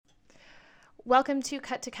Welcome to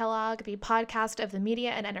Cut to Kellogg, the podcast of the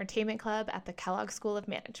Media and Entertainment Club at the Kellogg School of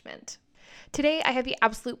Management. Today, I have the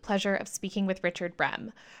absolute pleasure of speaking with Richard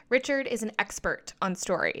Brehm. Richard is an expert on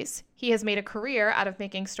stories. He has made a career out of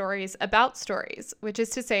making stories about stories, which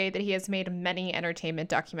is to say that he has made many entertainment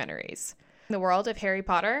documentaries. In the world of Harry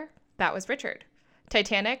Potter, that was Richard.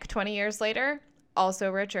 Titanic, 20 years later,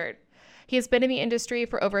 also Richard. He has been in the industry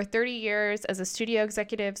for over 30 years as a studio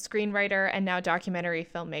executive, screenwriter, and now documentary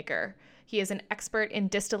filmmaker. He is an expert in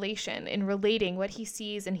distillation, in relating what he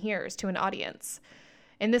sees and hears to an audience.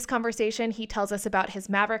 In this conversation, he tells us about his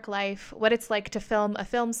maverick life, what it's like to film a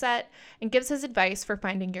film set, and gives his advice for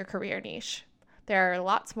finding your career niche. There are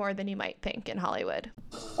lots more than you might think in Hollywood.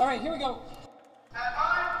 All right, here we go.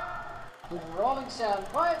 With rolling sound,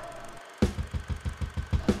 quiet.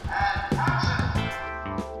 And action!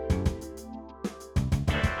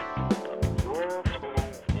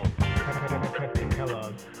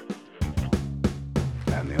 Kellogg.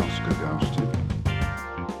 And the Oscar goes to...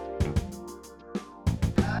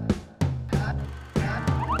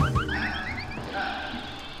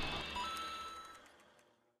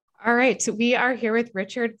 All right, so we are here with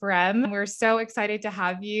Richard Brehm. We're so excited to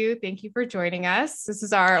have you. Thank you for joining us. This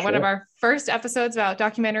is one of our first episodes about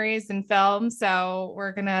documentaries and film, so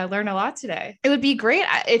we're going to learn a lot today. It would be great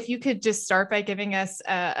if you could just start by giving us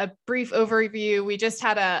a brief overview. We just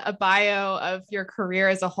had a bio of your career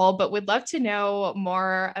as a whole, but would love to know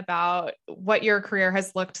more about what your career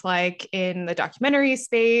has looked like in the documentary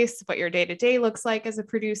space, what your day-to-day looks like as a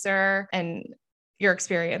producer, and your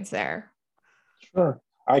experience there. Sure.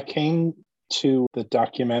 I came to the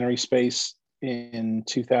documentary space in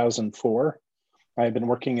 2004. I had been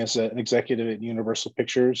working as an executive at Universal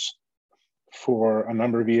Pictures for a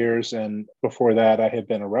number of years. And before that, I had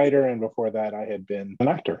been a writer. And before that, I had been an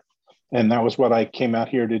actor. And that was what I came out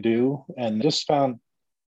here to do. And just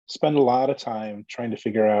spend a lot of time trying to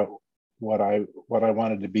figure out what I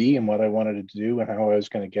wanted to be and what I wanted to do and how I was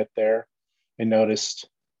going to get there. I noticed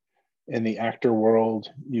in the actor world,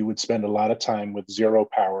 you would spend a lot of time with zero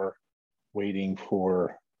power waiting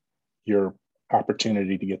for your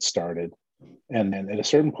opportunity to get started. And then at a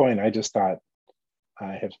certain point, I just thought,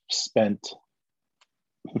 I have spent,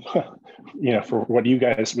 for what you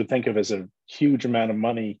guys would think of as a huge amount of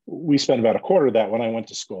money, we spent about a quarter of that when I went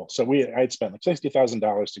to school. So I'd spent like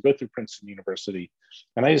 $60,000 to go through Princeton University.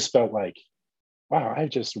 And I just felt like, wow, I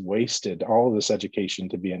just wasted all of this education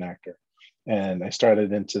to be an actor. And I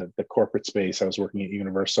started into the corporate space. I was working at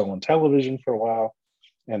Universal and television for a while,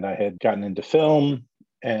 and I had gotten into film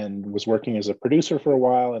and was working as a producer for a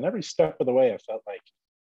while. And every step of the way, I felt like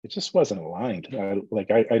it just wasn't aligned. I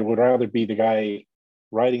would rather be the guy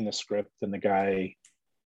writing the script than the guy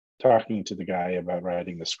talking to the guy about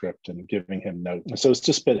writing the script and giving him notes. So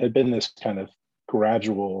it had been this kind of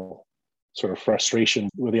gradual sort of frustration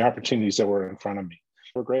with the opportunities that were in front of me.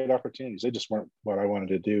 They were great opportunities. They just weren't what I wanted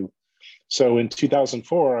to do. So in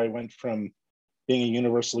 2004, I went from being a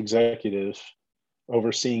Universal executive,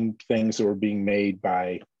 overseeing things that were being made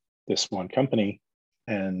by this one company,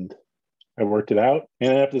 and I worked it out. And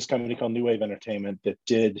I ended up at this company called New Wave Entertainment that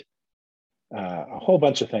did a whole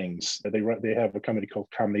bunch of things. They have a company called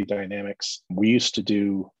Comedy Dynamics. We used to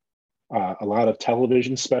do a lot of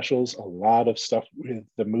television specials, a lot of stuff with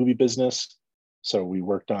the movie business. So we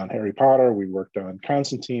worked on Harry Potter, we worked on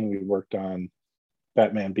Constantine, we worked on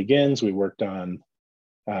Batman Begins, we worked on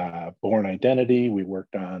Born Identity, we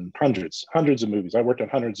worked on hundreds of movies. I worked on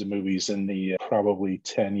hundreds of movies in the probably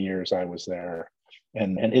 10 years I was there.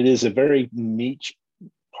 And it is a very niche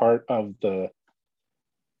part of the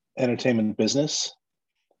entertainment business.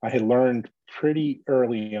 I had learned pretty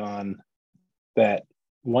early on that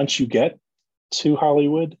once you get to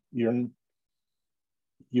Hollywood, you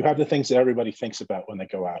have the things that everybody thinks about when they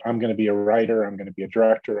go out. I'm going to be a writer, I'm going to be a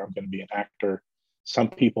director, I'm going to be an actor. Some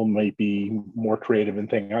people might be more creative and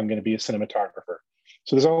think I'm going to be a cinematographer.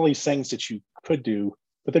 So there's all these things that you could do,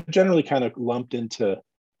 but they're generally kind of lumped into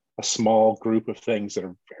a small group of things that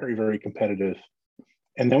are very, very competitive.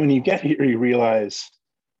 And then when you get here, you realize,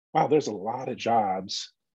 wow, there's a lot of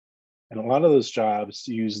jobs. And a lot of those jobs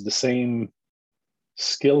use the same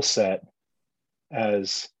skill set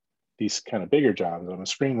as these kind of bigger jobs. I'm a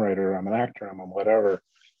screenwriter, I'm an actor, I'm a whatever.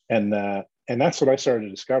 And that's what I started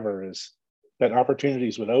to discover is that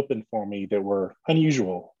opportunities would open for me that were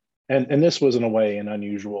unusual. And this was in a way an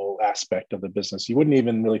unusual aspect of the business. You wouldn't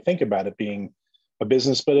even really think about it being a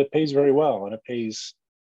business, but it pays very well. And it pays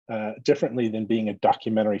differently than being a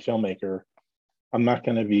documentary filmmaker. I'm not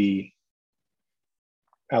going to be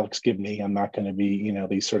Alex Gibney. I'm not going to be,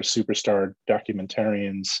 these sort of superstar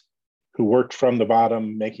documentarians who worked from the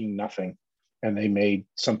bottom making nothing. And they made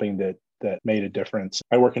something that that made a difference.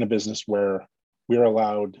 I work in a business where we're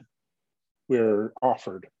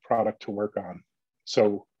offered product to work on.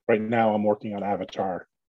 So right now I'm working on Avatar,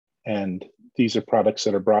 and these are products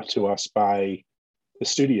that are brought to us by the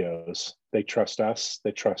studios. They trust us,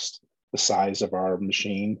 they trust the size of our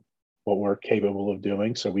machine, what we're capable of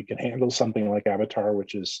doing. So we can handle something like Avatar,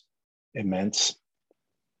 which is immense.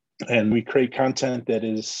 And we create content that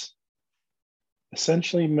is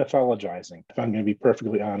essentially mythologizing. If I'm going to be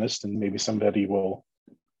perfectly honest, and maybe somebody will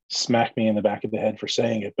smack me in the back of the head for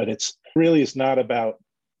saying it, but it's not about,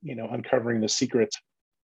 uncovering the secrets.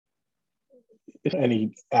 If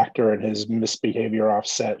any actor and his misbehavior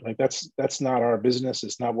offset, like that's not our business.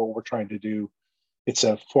 It's not what we're trying to do. It's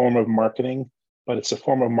a form of marketing, but it's a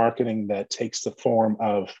form of marketing that takes the form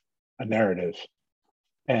of a narrative.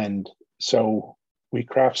 And so we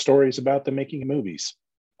craft stories about the making of movies.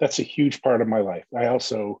 That's a huge part of my life. I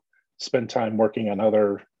also spend time working on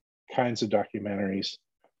other kinds of documentaries,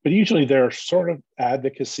 but usually they're sort of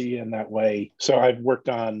advocacy in that way. So I've worked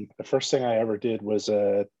on, the first thing I ever did was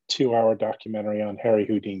a 2-hour documentary on Harry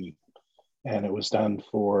Houdini, and it was done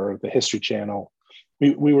for the History Channel.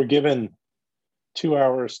 We were given 2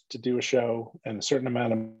 hours to do a show and a certain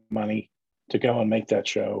amount of money to go and make that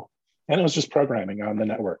show. And it was just programming on the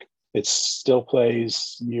network. It still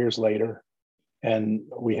plays years later. And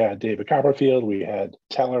we had David Copperfield, we had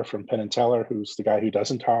Teller from Penn and Teller, who's the guy who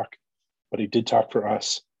doesn't talk, but he did talk for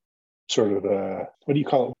us. Sort of what do you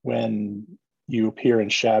call it when you appear in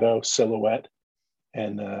shadow, silhouette,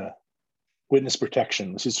 and witness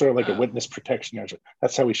protection. This is sort of like a witness protection measure.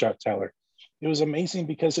 That's how we shot Teller. It was amazing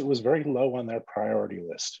because it was very low on their priority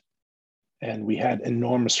list. And we had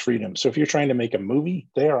enormous freedom. So if you're trying to make a movie,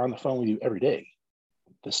 they are on the phone with you every day.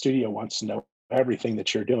 The studio wants to know everything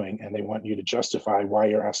that you're doing, and they want you to justify why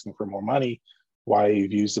you're asking for more money, why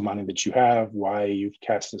you've used the money that you have, why you've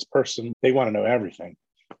cast this person. They want to know everything.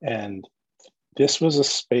 And this was a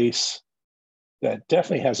space that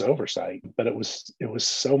definitely has oversight, but it was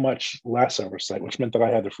so much less oversight, which meant that I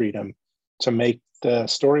had the freedom to make the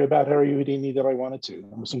story about Harry Houdini that I wanted to.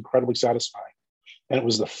 It was incredibly satisfying. And it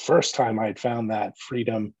was the first time I had found that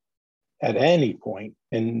freedom at any point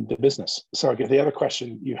in the business. So the other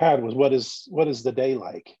question you had was, what is the day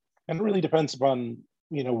like? And it really depends upon,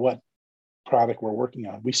 what product we're working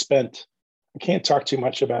on. I can't talk too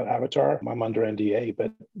much about Avatar. I'm under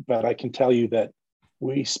NDA, but I can tell you that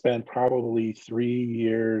we spent probably 3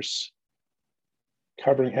 years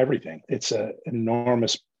covering everything. It's an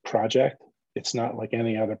enormous project. It's not like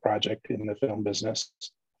any other project in the film business.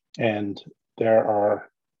 And there are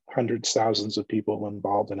hundreds, thousands of people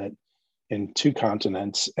involved in it in 2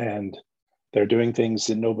 continents, and they're doing things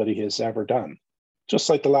that nobody has ever done, just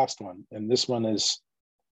like the last one. And this one is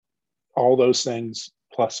all those things,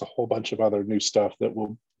 plus a whole bunch of other new stuff that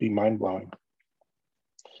will be mind-blowing.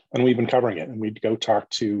 And we've been covering it, and we'd go talk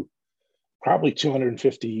to probably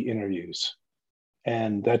 250 interviews.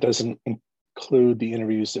 And that doesn't include the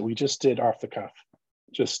interviews that we just did off the cuff.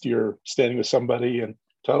 Just you're standing with somebody and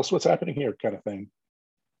tell us what's happening here kind of thing.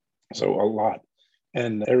 So a lot.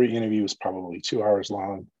 And every interview is probably 2 hours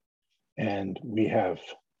long. And we have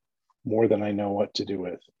more than I know what to do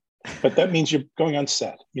with. But that means you're going on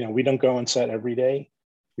set. We don't go on set every day.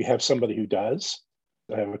 We have somebody who does.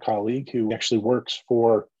 I have a colleague who actually works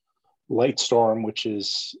for Lightstorm, which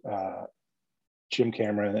is Jim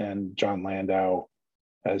Cameron and John Landau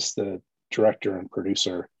as the director and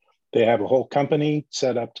producer. They have a whole company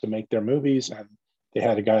set up to make their movies, and they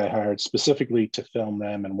had a guy hired specifically to film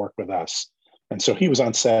them and work with us. And so he was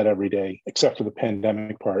on set every day, except for the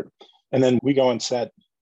pandemic part. And then we go on set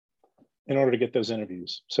in order to get those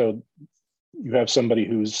interviews. So you have somebody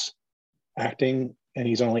who's acting, and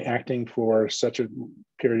he's only acting for such a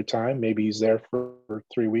period of time. Maybe he's there for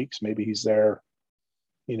 3 weeks. Maybe he's there,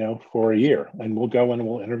 for a year. And we'll go and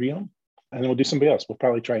we'll interview him, and then we'll do somebody else. We'll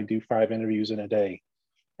probably try and do 5 interviews in a day.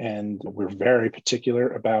 And we're very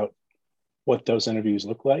particular about what those interviews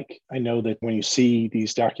look like. I know that when you see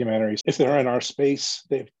these documentaries, if they're in our space,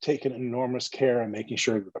 they've taken enormous care in making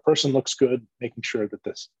sure that the person looks good, making sure that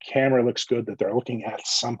this camera looks good, that they're looking at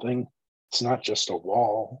something. It's not just a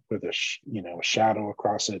wall with a shadow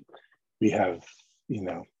across it. We have,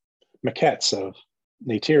 maquettes of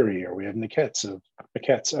Neytiri, or we have maquettes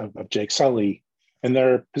of Jake Sully, and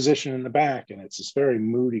they're positioned in the back, and it's this very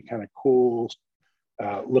moody, kind of cool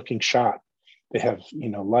looking shot. They have,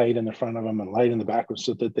 light in the front of them and light in the back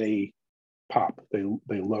so that they pop.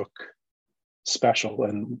 They look special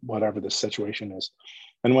in whatever the situation is.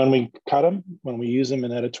 And when we cut them, when we use them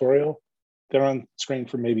in editorial, they're on screen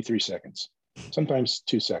for maybe 3 seconds, sometimes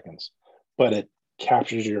 2 seconds, but it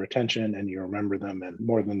captures your attention and you remember them. And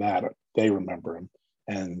more than that, they remember them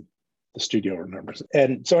and the studio remembers it.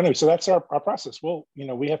 And so anyway, so that's our process. Well,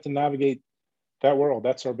 we have to navigate that world.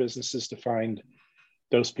 That's our business, is to find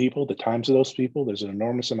those people, the times of those people. There's an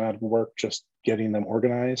enormous amount of work just getting them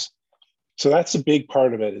organized. So that's a big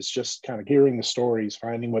part of it, is just kind of hearing the stories,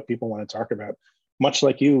 finding what people want to talk about. Much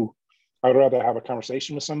like you, I would rather have a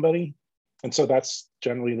conversation with somebody. And so that's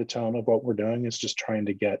generally the tone of what we're doing, is just trying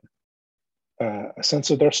to get a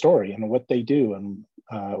sense of their story and what they do and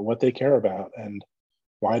what they care about and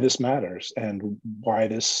why this matters and why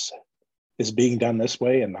this is being done this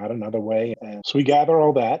way and not another way. And so we gather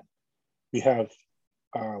all that. We have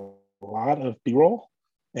a lot of B-roll,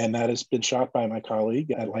 and that has been shot by my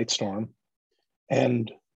colleague at Lightstorm.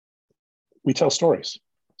 And we tell stories.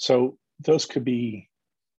 So those could be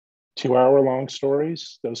 2-hour-long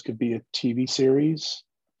stories. Those could be a TV series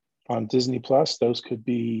on Disney Plus. Those could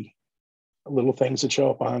be little things that show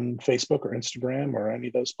up on Facebook or Instagram or any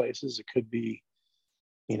of those places. It could be,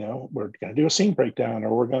 we're going to do a scene breakdown,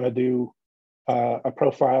 or we're going to do a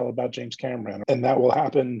profile about James Cameron. And that will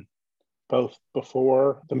happen both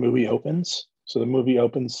before the movie opens. So the movie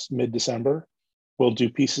opens mid-December. We'll do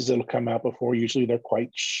pieces that'll come out before. Usually they're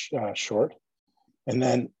quite short. And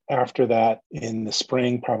then after that, in the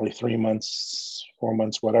spring, probably 3 months, 4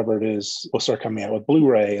 months, whatever it is, we'll start coming out with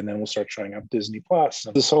Blu-ray, and then we'll start showing up Disney Plus.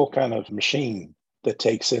 And this whole kind of machine that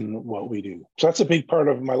takes in what we do. So that's a big part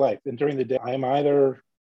of my life. And during the day, I'm either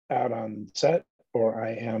out on set or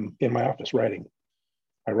I am in my office writing.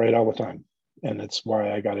 I write all the time. And it's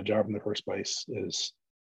why I got a job in the first place, is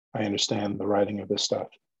I understand the writing of this stuff.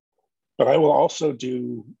 But I will also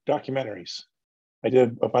do documentaries. I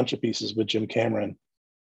did a bunch of pieces with Jim Cameron.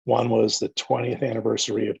 One was the 20th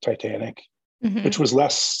anniversary of Titanic, which was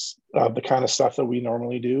less the kind of stuff that we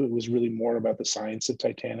normally do. It was really more about the science of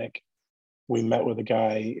Titanic. We met with a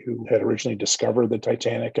guy who had originally discovered the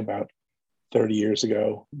Titanic about 30 years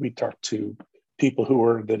ago. We talked to people who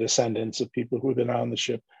were the descendants of people who had been on the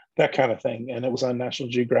ship, that kind of thing. And it was on National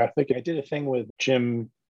Geographic. I did a thing with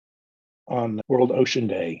Jim on World Ocean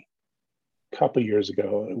Day a couple years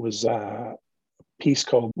ago. It was a piece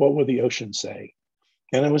called What Would the Ocean Say?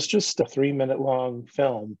 And it was just a 3-minute long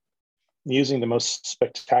film using the most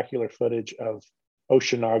spectacular footage of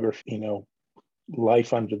oceanography,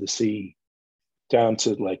 life under the sea, down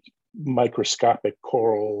to like microscopic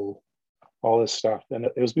coral, all this stuff. And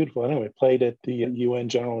it was beautiful. Anyway, played at the UN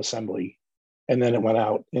General Assembly, and then it went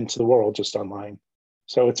out into the world just online.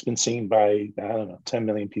 So it's been seen by, 10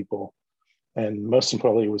 million people. And most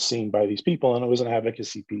importantly, it was seen by these people, and it was an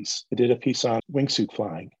advocacy piece. I did a piece on wingsuit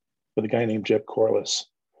flying with a guy named Jeb Corliss.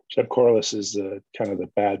 Jeb Corliss is the kind of the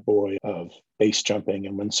bad boy of base jumping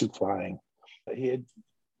and wingsuit flying. He had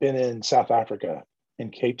been in South Africa,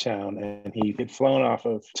 in Cape Town, and he had flown off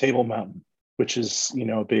of Table Mountain, which is,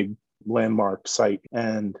 a big landmark site.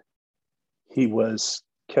 And he was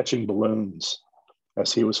catching balloons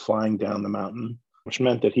as he was flying down the mountain, which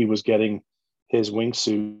meant that he was getting his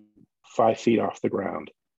wingsuit 5 feet off the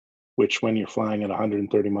ground, which when you're flying at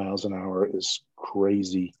 130 miles an hour is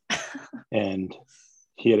crazy. And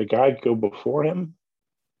he had a guy go before him,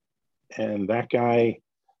 and that guy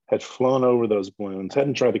had flown over those balloons,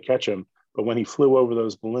 hadn't tried to catch him, but when he flew over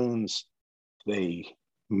those balloons, they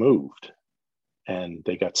moved and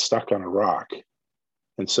they got stuck on a rock.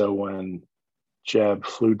 And so when Jeb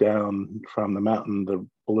flew down from the mountain, the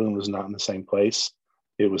balloon was not in the same place.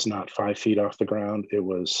 It was not 5 feet off the ground. It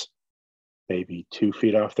was maybe 2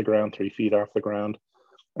 feet off the ground, 3 feet off the ground.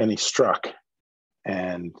 And he struck,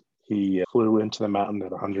 and he flew into the mountain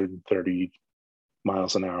at 130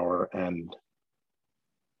 miles an hour and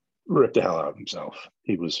ripped the hell out of himself.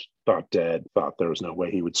 He was thought dead, thought there was no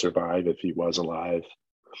way he would survive if he was alive.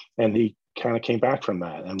 And he kind of came back from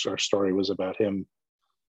that. And our story was about him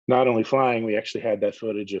not only flying, we actually had that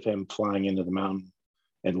footage of him flying into the mountain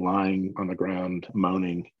and lying on the ground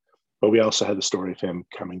moaning. But we also had the story of him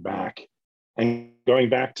coming back and going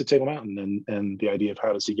back to Table Mountain, and the idea of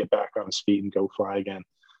how does he get back on his feet and go fly again.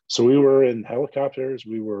 So we were in helicopters,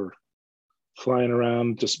 we were flying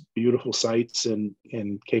around just beautiful sights in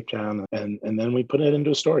Cape Town, and then we put it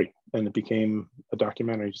into a story, and it became a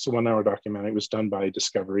documentary. It's a 1-hour documentary. It was done by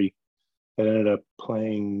Discovery. It ended up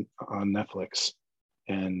playing on Netflix.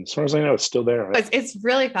 And as far as I know, it's still there. It's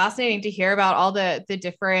really fascinating to hear about all the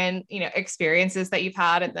different, experiences that you've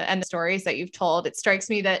had and the stories that you've told. It strikes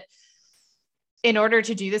me that in order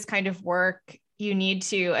to do this kind of work, you need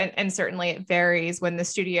to, and certainly it varies when the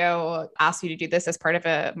studio asks you to do this as part of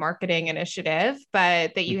a marketing initiative,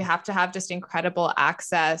 but that you have to have just incredible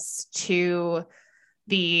access to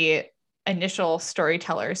the initial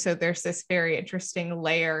storyteller. So there's this very interesting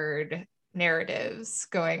layered narratives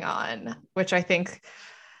going on, which I think,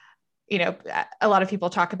 a lot of people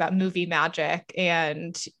talk about movie magic,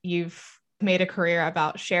 and you've made a career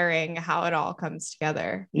about sharing how it all comes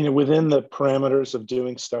together. Within the parameters of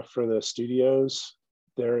doing stuff for the studios,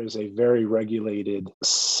 there is a very regulated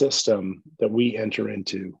system that we enter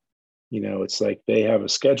into. It's like they have a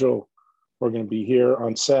schedule. We're going to be here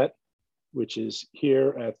on set, which is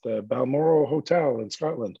here at the Balmoral Hotel in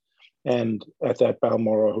Scotland. And at that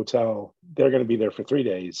Balmoral Hotel, they're going to be there for 3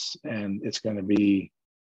 days. And it's going to be,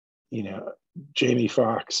 Jamie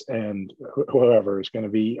Foxx and whoever is going to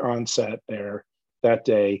be on set there that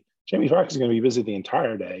day. Jamie Foxx is going to be busy the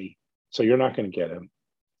entire day, so you're not going to get him.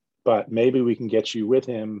 But maybe we can get you with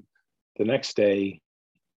him the next day.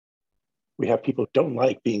 We have people who don't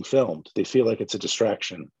like being filmed. They feel like it's a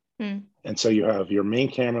distraction. And so you have your main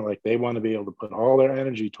camera, like they want to be able to put all their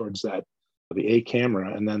energy towards that, the A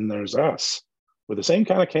camera. And then there's us with the same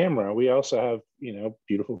kind of camera. We also have,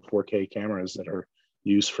 beautiful 4K cameras that are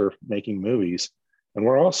used for making movies. And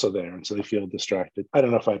we're also there. And so they feel distracted. I don't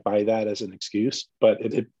know if I buy that as an excuse, but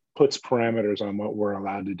it puts parameters on what we're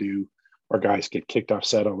allowed to do. Our guys get kicked off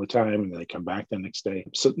set all the time and they come back the next day.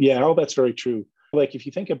 So yeah, all that's very true. Like if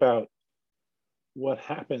you think about what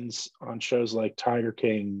happens on shows like Tiger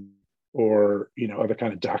King or other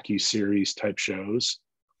kind of docu-series type shows,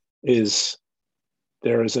 is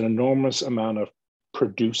there is an enormous amount of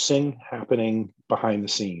producing happening behind the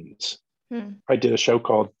scenes. I did a show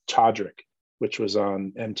called Todrick, which was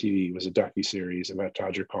on MTV. It was a docu-series about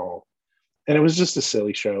Todrick Hall, and it was just a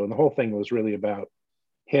silly show, and the whole thing was really about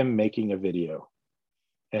him making a video.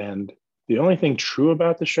 And the only thing true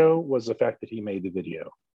about the show was the fact that he made the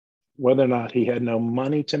video. Whether or not he had no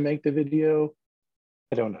money to make the video,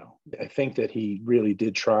 I don't know. I think that he really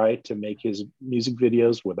did try to make his music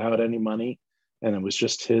videos without any money. And it was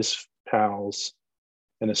just his pals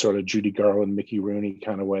in a sort of Judy Garland, Mickey Rooney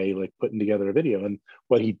kind of way, like putting together a video. And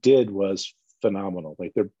what he did was phenomenal.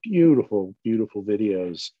 Like they're beautiful, beautiful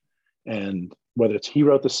videos. And whether it's he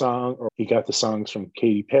wrote the song or he got the songs from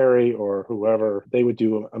Katy Perry or whoever, they would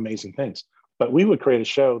do amazing things. But we would create a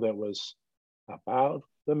show that was about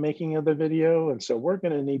the making of the video. And so we're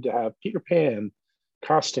going to need to have Peter Pan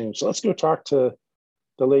costumes. So let's go talk to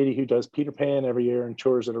the lady who does Peter Pan every year and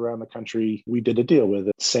tours it around the country. We did a deal with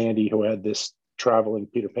it. Sandy, who had this traveling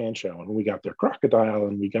Peter Pan show, and we got their crocodile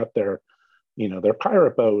and we got their their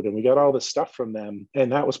pirate boat, and we got all this stuff from them.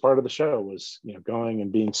 And that was part of the show, was going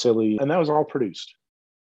and being silly, and that was all produced.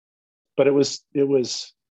 But it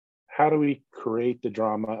was how do we create the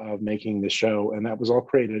drama of making the show? And that was all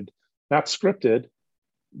created, not scripted,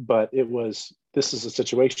 but it was, this is a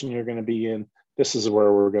situation you're going to be in, this is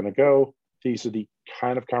where we're going to go, these are the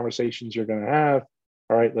kind of conversations you're going to have,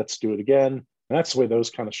 all right, let's do it again. And that's the way those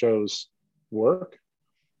kind of shows work.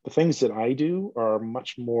 The things that I do are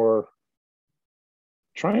much more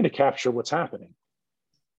trying to capture what's happening,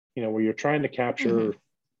 where you're trying to capture,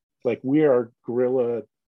 like we are guerrilla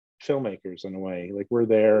filmmakers in a way. Like we're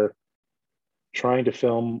there trying to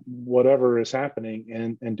film whatever is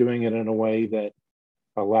happening and doing it in a way that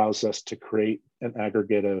allows us to create an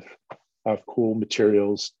aggregate of cool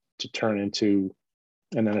materials to turn into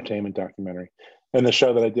an entertainment documentary. And the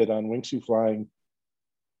show that I did on Wingsuit Flying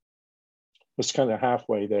was kind of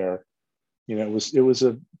halfway there. It was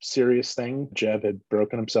a serious thing. Jeb had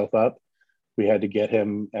broken himself up. We had to get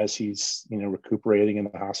him as he's, recuperating in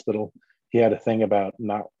the hospital. He had a thing about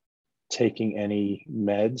not taking any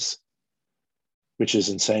meds, which is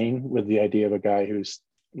insane, with the idea of a guy who's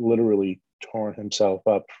literally torn himself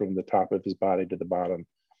up from the top of his body to the bottom.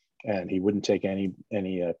 And he wouldn't take any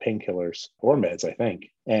painkillers or meds, I think.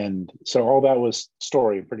 And so all that was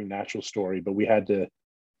story, a pretty natural story, but we had to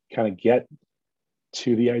kind of get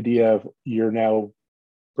to the idea of you're now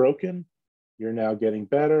broken, you're now getting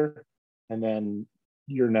better, and then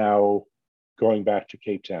you're now going back to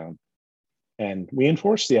Cape Town. And we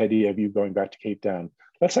enforced the idea of you going back to Cape Town.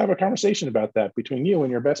 Let's have a conversation about that between you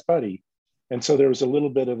and your best buddy. And so there was a little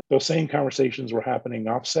bit of those same conversations were happening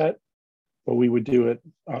offset, but we would do it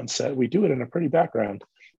on set. We do it in a pretty background.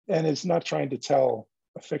 And it's not trying to tell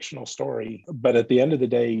a fictional story, but at the end of the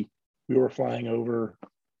day, we were flying over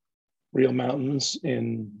real mountains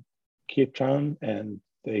in Cape Town, and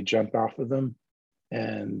they jumped off of them.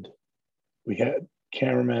 And we had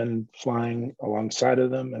cameramen flying alongside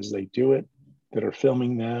of them as they do it, that are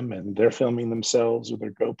filming them, and they're filming themselves with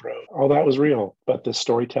their GoPro. All that was real, but the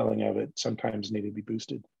storytelling of it sometimes needed to be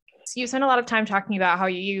boosted. So you spent a lot of time talking about how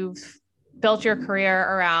you've built your career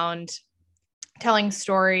around telling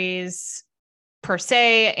stories per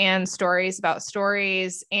se and stories about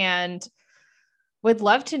stories. And Would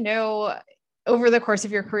love to know over the course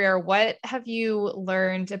of your career, what have you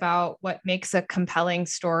learned about what makes a compelling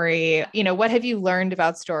story? What have you learned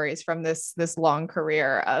about stories from this long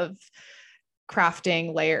career of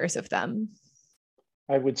crafting layers of them?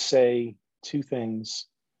 I would say two things.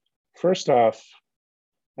 First off,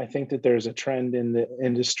 I think that there's a trend in the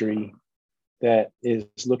industry that is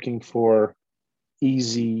looking for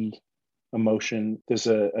easy emotion. There's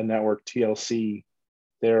a network, TLC,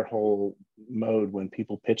 their whole mode when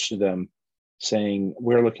people pitch to them saying,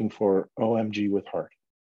 we're looking for OMG with heart.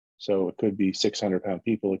 So it could be 600-pound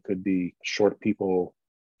people, it could be short people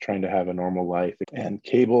trying to have a normal life. And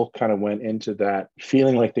cable kind of went into that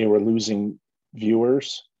feeling like they were losing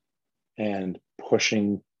viewers and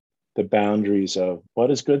pushing the boundaries of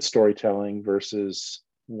what is good storytelling versus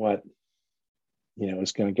what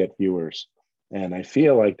is going to get viewers. And I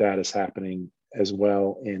feel like that is happening as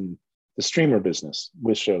well in the streamer business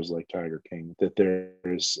with shows like Tiger King, that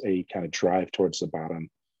there's a kind of drive towards the bottom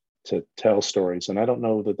to tell stories. And I don't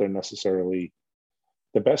know that they're necessarily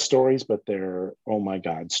the best stories, but they're, oh my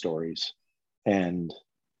God, stories. And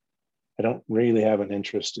I don't really have an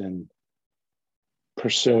interest in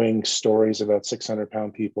pursuing stories about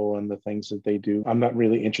 600-pound people and the things that they do. I'm not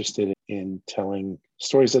really interested in telling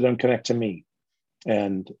stories that don't connect to me.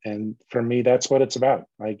 And for me, that's what it's about.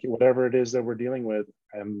 Like whatever it is that we're dealing with,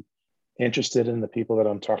 I'm interested in the people that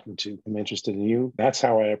I'm talking to. I'm interested in you. That's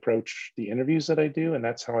how I approach the interviews that I do. And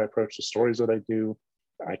that's how I approach the stories that I do.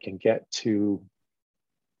 I can get to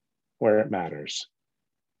where it matters.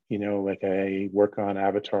 Like I work on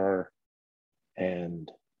Avatar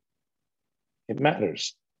and it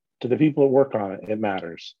matters. To the people that work on it, it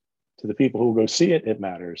matters. To the people who go see it, it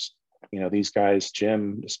matters. These guys,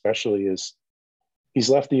 Jim especially, he's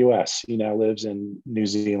left the US. He now lives in New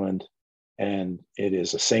Zealand, and it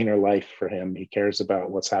is a saner life for him. He cares about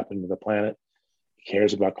what's happening to the planet. He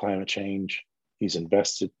cares about climate change. He's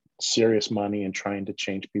invested serious money in trying to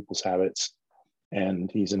change people's habits. And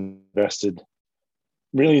he's invested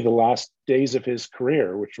really the last days of his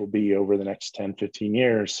career, which will be over the next 10, 15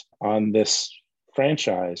 years, on this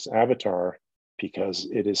franchise, Avatar, because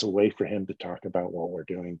it is a way for him to talk about what we're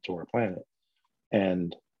doing to our planet.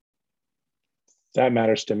 And that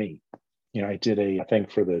matters to me. I did a thing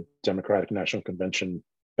for the Democratic National Convention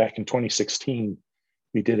back in 2016.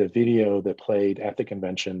 We did a video that played at the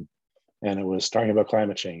convention, and it was talking about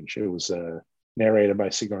climate change. It was narrated by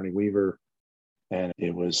Sigourney Weaver, and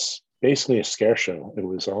it was basically a scare show. It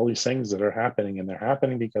was all these things that are happening, and they're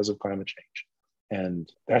happening because of climate change.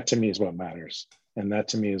 And that to me is what matters. And that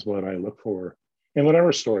to me is what I look for in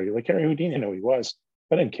whatever story. Like Harry Houdini, I know he was,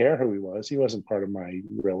 but I didn't care who he was. He wasn't part of my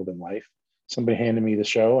relevant life. Somebody handed me the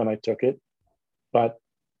show and I took it, but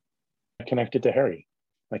I connected to Harry.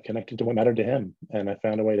 I connected to what mattered to him. And I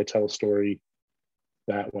found a way to tell a story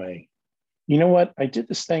that way. You know what? I did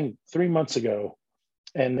this thing 3 months ago,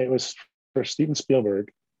 and it was for Steven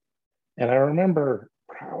Spielberg. And I remember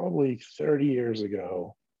probably 30 years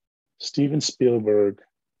ago, Steven Spielberg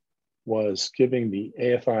was giving the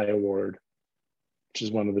AFI Award, which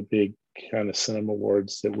is one of the big kind of cinema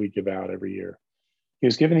awards that we give out every year. He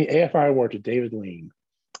was giving the AFI Award to David Lean,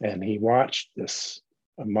 and he watched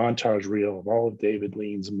a montage reel of all of David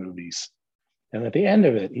Lean's movies. And at the end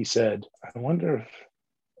of it, he said, I wonder if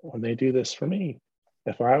when they do this for me,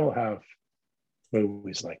 if I will have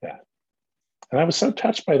movies like that. And I was so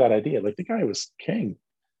touched by that idea. Like the guy was king.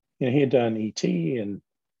 He had done E.T. and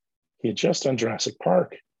he had just done Jurassic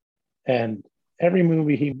Park. And every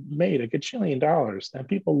movie he made, $1 gajillion, and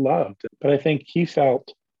people loved it. But I think he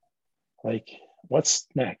felt like, what's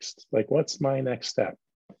next? Like, what's my next step?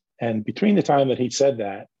 And between the time that he said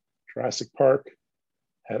that, Jurassic Park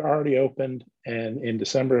had already opened, and in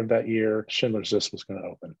December of that year, Schindler's List was going to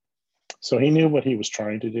open. So he knew what he was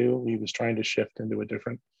trying to do. He was trying to shift into a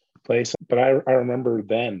different place. But I remember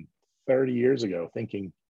then, 30 years ago,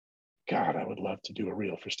 thinking, God, I would love to do a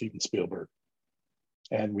reel for Steven Spielberg.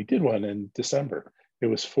 And we did one in December. It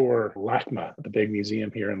was for LACMA, the big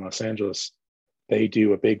museum here in Los Angeles. They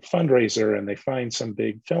do a big fundraiser and they find some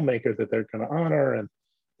big filmmaker that they're going to honor, and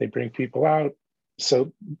they bring people out.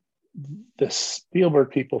 So the Spielberg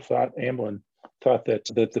people thought, Amblin thought that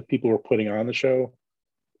the people who were putting on the show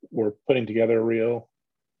were putting together a reel,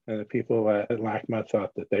 and the people at LACMA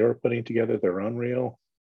thought that they were putting together their own reel.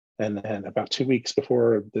 And then about 2 weeks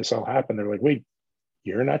before this all happened, they're like, wait,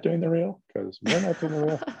 you're not doing the reel? Because we're not doing the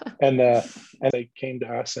reel. And they came to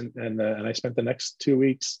us, and I spent the next 2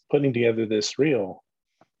 weeks putting together this reel.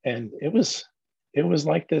 And it was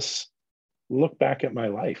like this look back at my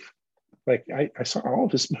life. Like I saw all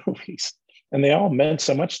of his movies, and they all meant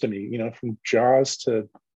so much to me, from Jaws to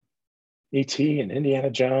E.T. and Indiana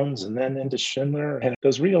Jones, and then into Schindler. And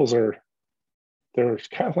those reels they're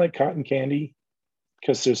kind of like cotton candy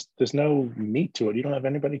because there's no meat to it. You don't have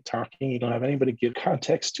anybody talking. You don't have anybody give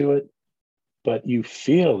context to it, but you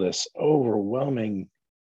feel this overwhelming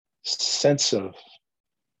sense of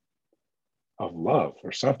love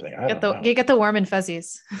or something. I don't know. You get the warm and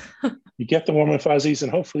fuzzies. You get the warm and fuzzies,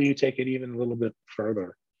 and hopefully you take it even a little bit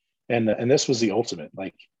further. And this was the ultimate.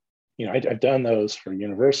 Like, I've done those for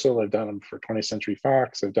Universal. I've done them for 20th Century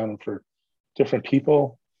Fox. I've done them for different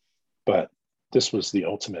people, but this was the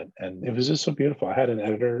ultimate, and it was just so beautiful. I had an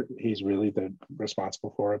editor; he's really the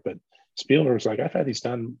responsible for it. But Spielberg's like, I've had these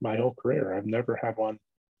done my whole career. I've never had one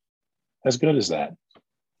as good as that.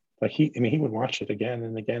 Like he would watch it again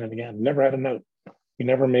and again and again. Never had a note. He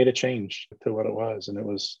never made a change to what it was, and it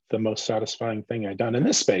was the most satisfying thing I'd done in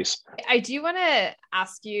this space. I do want to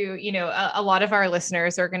ask you, a lot of our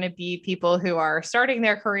listeners are going to be people who are starting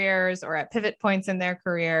their careers or at pivot points in their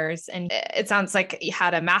careers. And it sounds like you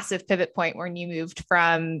had a massive pivot point when you moved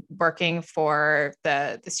from working for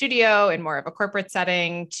the studio in more of a corporate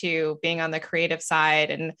setting to being on the creative side,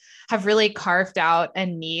 and have really carved out a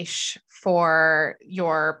niche for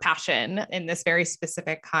your passion in this very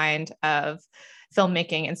specific kind of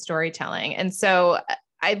filmmaking and storytelling. And so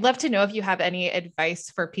I'd love to know if you have any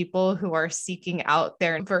advice for people who are seeking out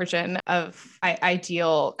their version of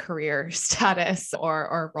ideal career status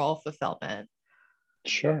or role fulfillment.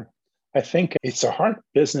 Sure. I think it's a hard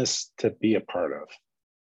business to be a part of.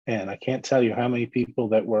 And I can't tell you how many people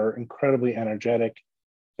that were incredibly energetic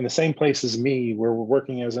in the same place as me, where we're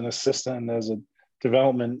working as an assistant, as a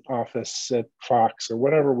development office at Fox or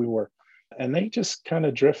whatever we were. And they just kind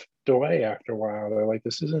of drift away after a while. They're like,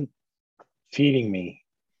 this isn't feeding me.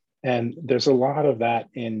 And there's a lot of that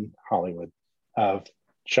in Hollywood, of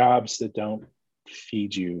jobs that don't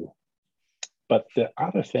feed you. But the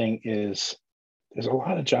other thing is, there's a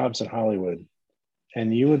lot of jobs in Hollywood,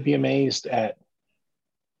 and you would be amazed at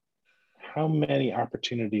how many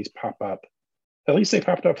opportunities pop up. At least they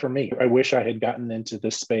popped up for me. I wish I had gotten into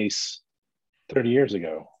this space 30 years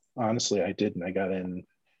ago. Honestly, I didn't. I got in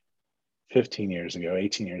 15 years ago,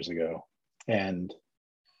 18 years ago. And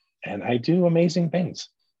I do amazing things.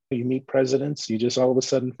 You meet presidents, you just all of a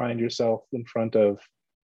sudden find yourself in front of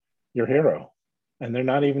your hero. And they're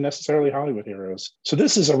not even necessarily Hollywood heroes. So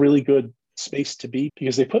this is a really good space to be,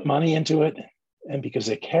 because they put money into it and because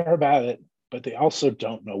they care about it, but they also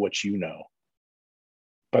don't know what you know.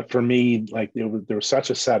 But for me, like there was such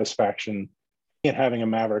a satisfaction in having a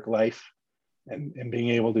maverick life and being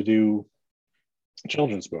able to do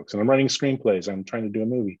children's books. And I'm writing screenplays. I'm trying to do a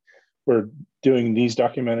movie. We're doing these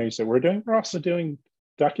documentaries that we're doing. We're also doing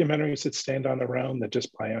documentaries that stand on their own, that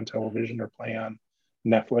just play on television or play on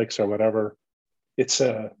Netflix or whatever. It's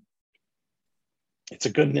a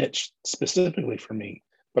good niche specifically for me.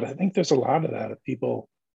 But I think there's a lot of that of people,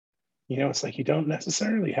 it's like you don't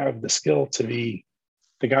necessarily have the skill to be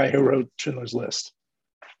the guy who wrote Schindler's List,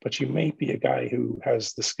 but you may be a guy who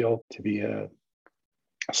has the skill to be a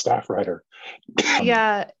staff writer.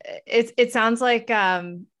 Yeah, it sounds like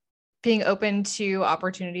being open to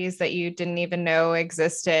opportunities that you didn't even know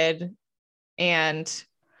existed, and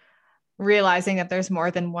realizing that there's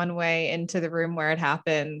more than one way into the room where it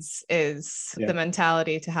happens is the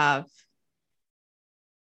mentality to have.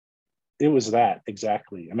 It was that,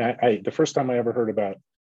 exactly. I mean, the first time I ever heard about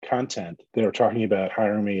content, they were talking about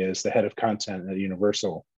hiring me as the head of content at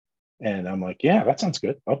Universal. And I'm like, yeah, that sounds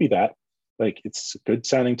good. I'll be that. Like, it's a good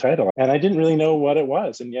sounding title. And I didn't really know what it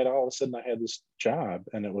was. And yet all of a sudden I had this job,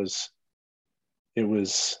 and it was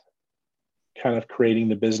kind of creating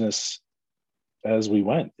the business as we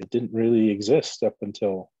went. It didn't really exist up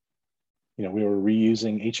until, we were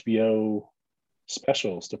reusing HBO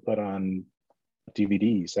specials to put on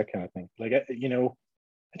DVDs, that kind of thing. Like,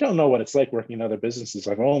 I don't know what it's like working in other businesses.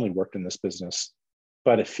 I've only worked in this business,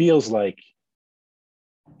 but it feels like,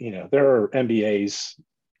 there are MBAs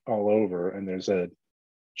all over, and there's a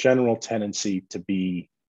general tendency to be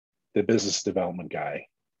the business development guy.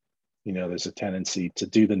 There's a tendency to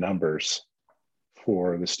do the numbers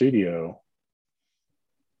for the studio.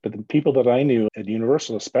 But the people that I knew at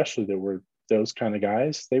Universal, especially, that were those kind of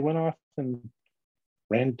guys, they went off and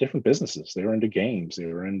ran different businesses. They were into games. They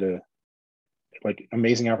were into like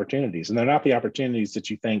amazing opportunities. And they're not the opportunities that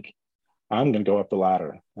you think, I'm going to go up the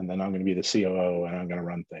ladder and then I'm going to be the COO and I'm going to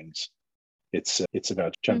run things. It's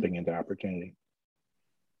about jumping into opportunity.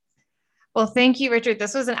 Well, thank you, Richard.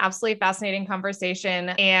 This was an absolutely fascinating conversation.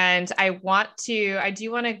 And I do want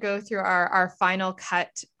to go through our final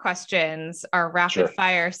cut questions, our rapid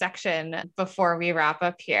fire section before we wrap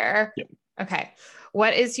up here. Yep. Okay.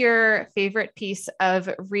 What is your favorite piece of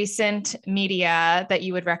recent media that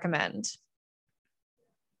you would recommend?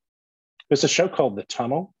 There's a show called The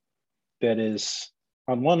Tunnel that is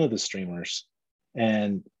on one of the streamers,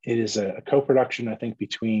 and it is a co-production, I think,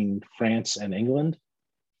 between France and England,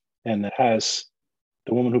 and it has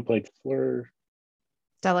the woman who played Fleur from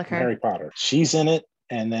Delacour. Harry Potter. She's in it,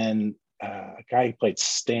 and then a guy who played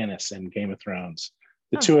Stannis in Game of Thrones.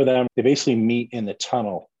 The two of them, they basically meet in the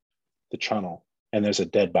tunnel, and there's a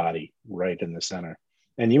dead body right in the center.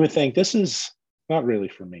 And you would think this is not really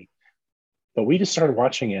for me, but we just started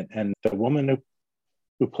watching it, and the woman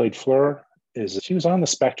who played Fleur she was on the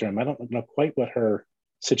spectrum. I don't know quite what her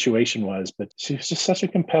situation was, but she was just such a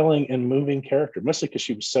compelling and moving character, mostly because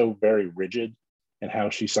she was so very rigid in how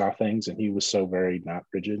she saw things, and he was so very not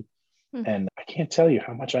rigid. And I can't tell you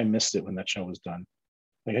how much I missed it when that show was done.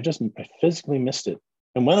 Like I physically missed it.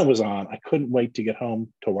 And when it was on, I couldn't wait to get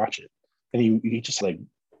home to watch it. And you just like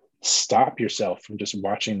stop yourself from just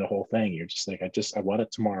watching the whole thing. You're just like, I want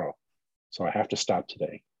it tomorrow. So I have to stop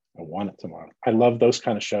today. I want it tomorrow. I love those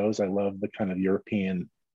kind of shows. I love the kind of European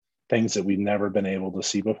things that we've never been able to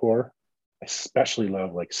see before. I especially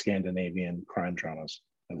love like Scandinavian crime dramas.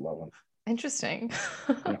 I love them. Interesting.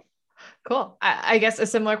 Yeah. Cool. I guess a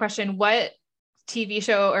similar question. What TV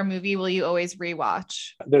show or movie will you always rewatch?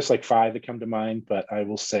 There's like 5 that come to mind, but I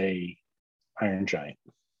will say Iron Giant.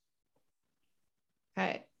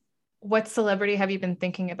 Okay. What celebrity have you been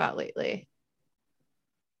thinking about lately?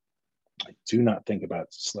 I do not think about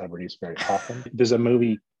celebrities very often. There's a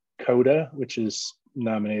movie, Coda, which is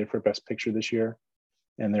nominated for Best Picture this year.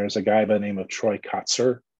 And there's a guy by the name of Troy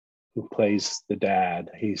Kotsur who plays the dad.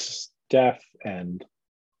 He's deaf, and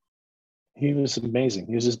he was amazing.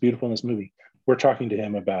 He was just beautiful in this movie. We're talking to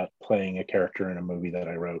him about playing a character in a movie that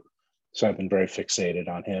I wrote. So I've been very fixated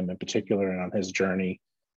on him in particular and on his journey.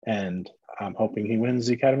 And I'm hoping he wins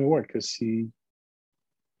the Academy Award because he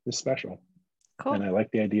is special. Cool. And I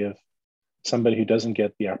like the idea of somebody who doesn't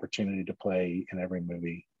get the opportunity to play in every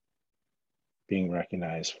movie being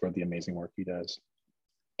recognized for the amazing work he does.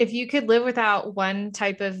 If you could live without one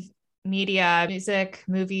type of media, music,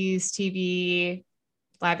 movies, TV,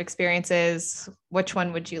 live experiences, which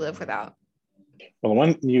one would you live without? Well, the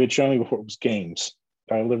one you had shown me before was games.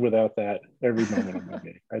 I live without that every moment of my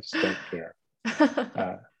day. I just don't care.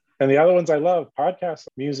 And the other ones I love, podcasts,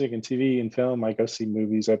 music and TV and film. I go see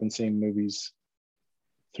movies. I've been seeing movies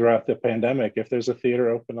throughout the pandemic. If there's a theater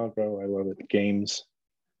open, I'll go. I love it. Games.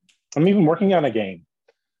 I'm even working on a game.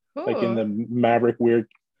 Ooh. Like in the Maverick Weird,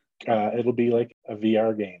 it'll be like a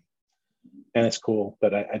VR game. And it's cool,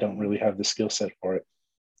 but I don't really have the skill set for it.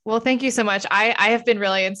 Well, thank you so much. I have been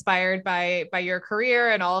really inspired by your career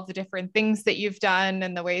and all of the different things that you've done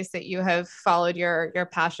and the ways that you have followed your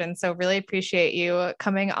passion. So really appreciate you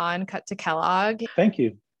coming on Cut to Kellogg. Thank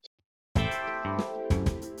you.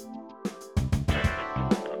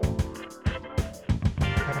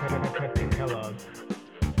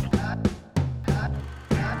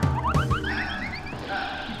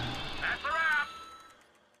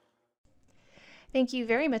 Thank you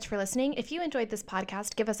very much for listening. If you enjoyed this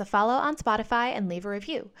podcast, give us a follow on Spotify and leave a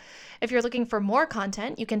review. If you're looking for more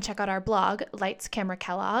content, you can check out our blog, Lights Camera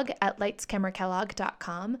Kellogg, at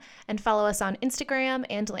lightscamerakellogg.com, and follow us on Instagram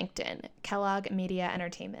and LinkedIn, Kellogg Media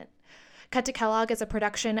Entertainment. Cut to Kellogg is a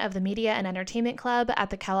production of the Media and Entertainment Club at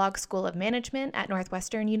the Kellogg School of Management at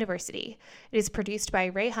Northwestern University. It is produced by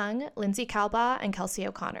Ray Hung, Lindsay Calbaugh, and Kelsey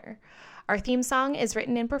O'Connor. Our theme song is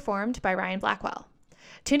written and performed by Ryan Blackwell.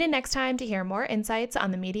 Tune in next time to hear more insights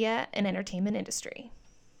on the media and entertainment industry.